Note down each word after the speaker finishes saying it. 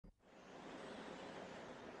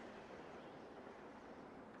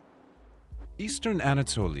Eastern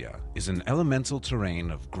Anatolia is an elemental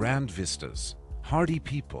terrain of grand vistas, hardy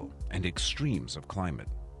people, and extremes of climate.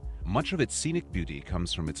 Much of its scenic beauty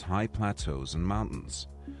comes from its high plateaus and mountains.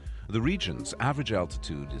 The region's average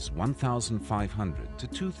altitude is 1,500 to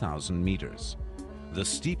 2,000 meters. The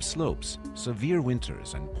steep slopes, severe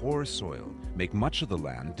winters, and poor soil make much of the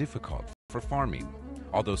land difficult for farming,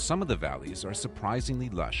 although some of the valleys are surprisingly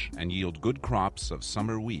lush and yield good crops of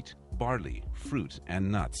summer wheat, barley, fruit, and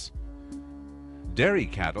nuts. Dairy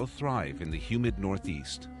cattle thrive in the humid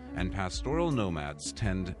northeast, and pastoral nomads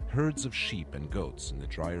tend herds of sheep and goats in the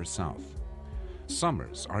drier south.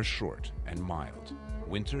 Summers are short and mild,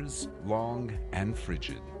 winters long and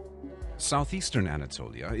frigid. Southeastern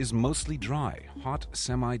Anatolia is mostly dry, hot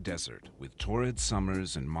semi-desert with torrid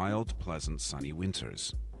summers and mild, pleasant sunny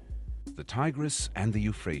winters. The Tigris and the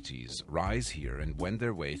Euphrates rise here and wend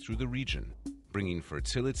their way through the region, bringing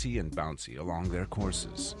fertility and bounty along their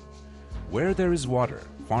courses. Where there is water,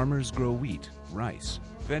 farmers grow wheat, rice,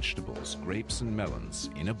 vegetables, grapes, and melons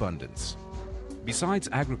in abundance. Besides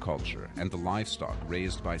agriculture and the livestock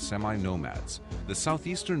raised by semi-nomads, the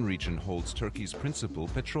southeastern region holds Turkey's principal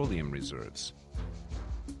petroleum reserves.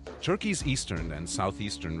 Turkey's eastern and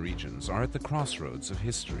southeastern regions are at the crossroads of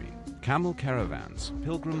history. Camel caravans,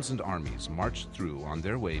 pilgrims, and armies marched through on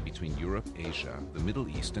their way between Europe, Asia, the Middle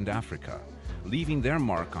East, and Africa, leaving their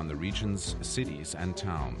mark on the region's cities and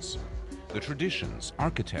towns. The traditions,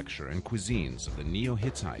 architecture, and cuisines of the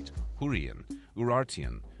Neo-Hittite, Hurrian,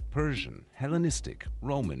 Urartian, Persian, Hellenistic,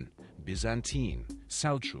 Roman, Byzantine,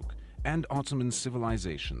 Seljuk, and Ottoman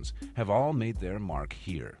civilizations have all made their mark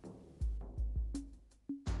here.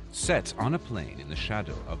 Set on a plain in the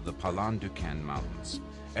shadow of the Palandöken Mountains,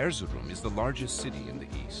 Erzurum is the largest city in the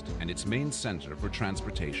east and its main center for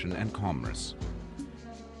transportation and commerce.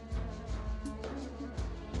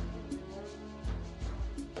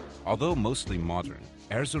 Although mostly modern,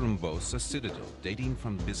 Erzurum boasts a citadel dating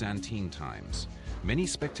from Byzantine times, many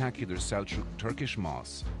spectacular Seljuk Turkish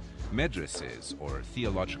mosques, medreses or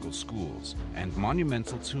theological schools, and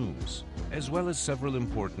monumental tombs, as well as several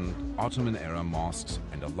important Ottoman-era mosques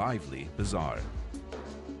and a lively bazaar.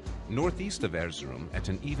 Northeast of Erzurum, at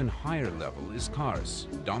an even higher level, is Kars,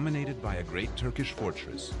 dominated by a great Turkish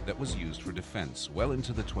fortress that was used for defense well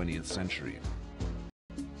into the 20th century.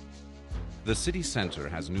 The city center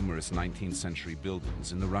has numerous 19th century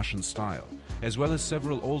buildings in the Russian style, as well as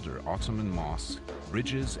several older Ottoman mosques,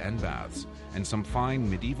 bridges and baths, and some fine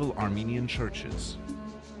medieval Armenian churches.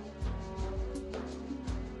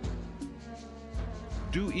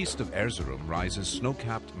 Due east of Erzurum rises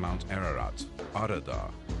snow-capped Mount Ararat, Ağrı'da,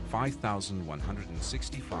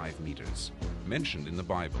 5,165 meters, mentioned in the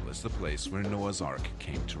Bible as the place where Noah's Ark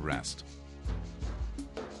came to rest.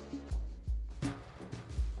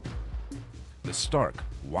 The stark,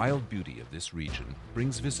 wild beauty of this region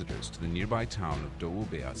brings visitors to the nearby town of Doğu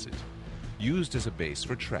Beyazıt, used as a base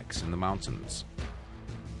for treks in the mountains.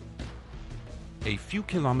 A few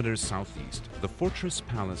kilometers southeast, the fortress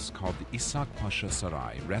palace called the İshak Pasha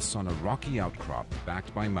Saray rests on a rocky outcrop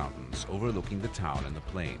backed by mountains overlooking the town and the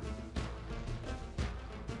plain.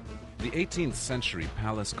 The 18th century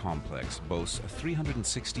palace complex boasts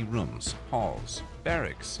 360 rooms, halls,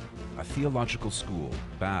 barracks, a theological school,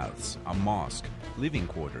 baths, a mosque, living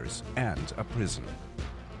quarters, and a prison.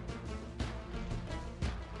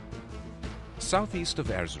 Southeast of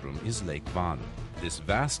Erzurum is Lake Van. This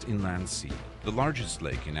vast inland sea, the largest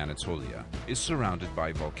lake in Anatolia, is surrounded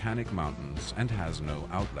by volcanic mountains and has no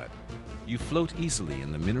outlet. You float easily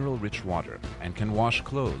in the mineral-rich water and can wash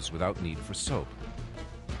clothes without need for soap.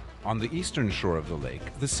 On the eastern shore of the lake,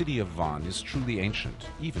 the city of Van is truly ancient,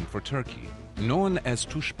 even for Turkey. Known as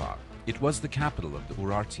Tushpa, it was the capital of the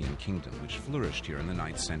Urartian kingdom, which flourished here in the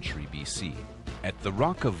 9th century BC. At the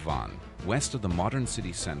Rock of Van, west of the modern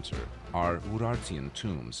city center, are Urartian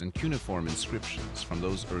tombs and cuneiform inscriptions from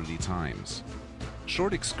those early times.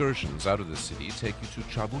 Short excursions out of the city take you to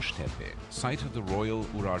Çavuştepe, site of the royal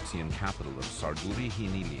Urartian capital of Sarduri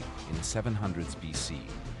Hinili in 700s BC,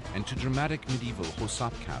 and to dramatic medieval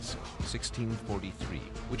Hosap Castle, 1643,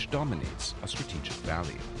 which dominates a strategic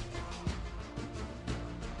valley.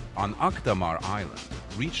 On Akdamar Island,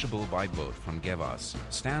 reachable by boat from Gevas,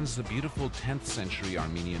 stands the beautiful 10th century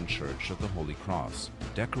Armenian Church of the Holy Cross,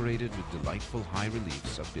 decorated with delightful high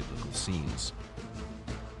reliefs of biblical scenes.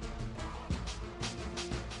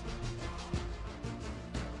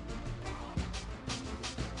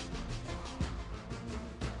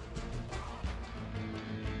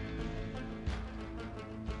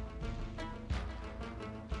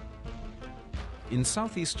 In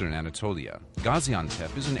southeastern Anatolia,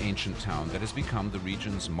 Gaziantep is an ancient town that has become the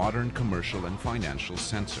region's modern commercial and financial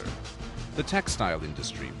center. The textile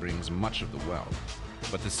industry brings much of the wealth.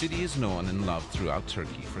 But the city is known and loved throughout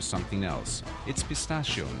Turkey for something else, its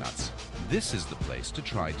pistachio nuts. This is the place to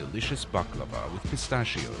try delicious baklava with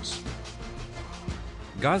pistachios.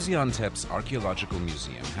 Gaziantep's Archaeological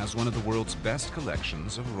Museum has one of the world's best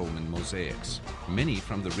collections of Roman mosaics, many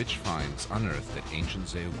from the rich finds unearthed at ancient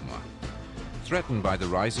Zeugma. Threatened by the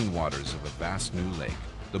rising waters of a vast new lake,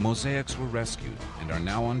 the mosaics were rescued and are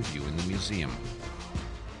now on view in the museum.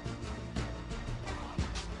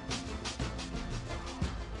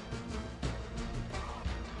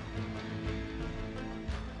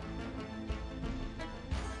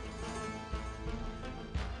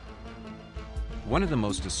 One of the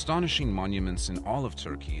most astonishing monuments in all of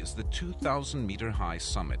Turkey is the 2,000-meter-high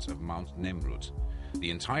summit of Mount Nemrut.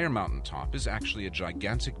 The entire mountaintop is actually a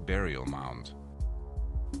gigantic burial mound.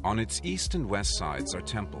 On its east and west sides are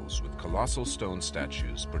temples with colossal stone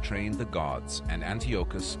statues portraying the gods and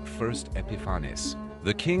Antiochus I Epiphanes,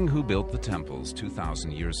 the king who built the temples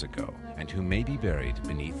 2,000 years ago and who may be buried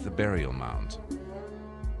beneath the burial mound.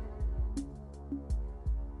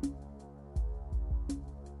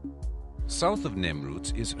 South of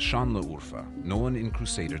Nemrut is Şanlıurfa, known in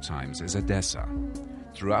Crusader times as Edessa.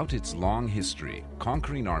 Throughout its long history,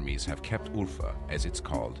 conquering armies have kept Urfa, as it's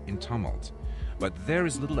called, in tumult. But there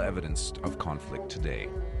is little evidence of conflict today.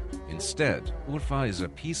 Instead, Urfa is a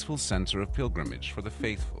peaceful center of pilgrimage for the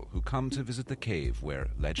faithful who come to visit the cave where,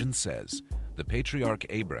 legend says, the patriarch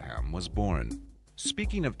Abraham was born.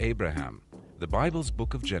 Speaking of Abraham, the Bible's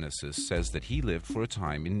book of Genesis says that he lived for a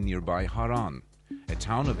time in nearby Haran, a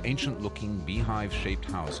town of ancient-looking beehive-shaped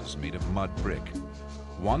houses made of mud brick.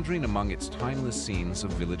 Wandering among its timeless scenes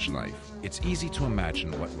of village life, it's easy to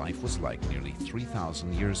imagine what life was like nearly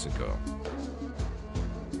 3,000 years ago.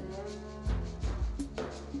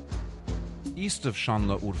 East of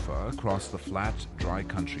Şanlıurfa, across the flat, dry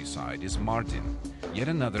countryside, is Mardin, yet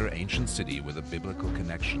another ancient city with a biblical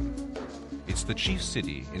connection. It's the chief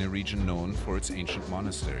city in a region known for its ancient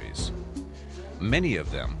monasteries. Many of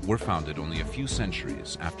them were founded only a few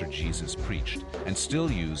centuries after Jesus preached and still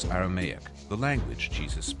use Aramaic, the language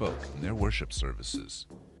Jesus spoke, in their worship services.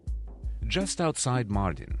 Just outside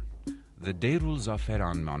Mardin, the Deirul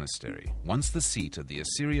Zaferan Monastery, once the seat of the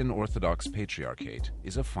Assyrian Orthodox Patriarchate,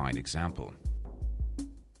 is a fine example.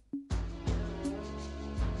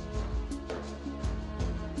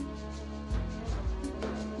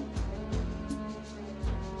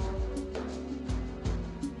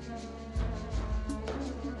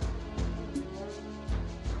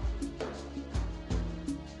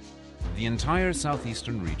 The entire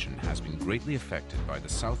southeastern region has been greatly affected by the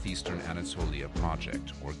Southeastern Anatolia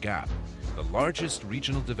project, or GAP, the largest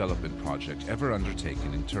regional development project ever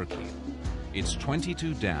undertaken in Turkey. Its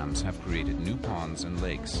 22 dams have created new ponds and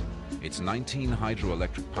lakes. Its 19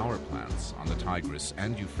 hydroelectric power plants on the Tigris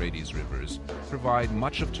and Euphrates rivers provide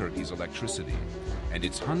much of Turkey's electricity, and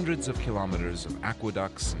its hundreds of kilometers of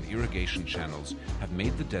aqueducts and irrigation channels have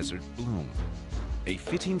made the desert bloom. A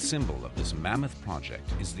fitting symbol of this mammoth project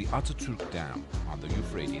is the Atatürk Dam on the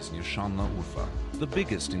Euphrates near Şanlıurfa, the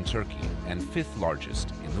biggest in Turkey and fifth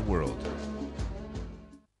largest in the world.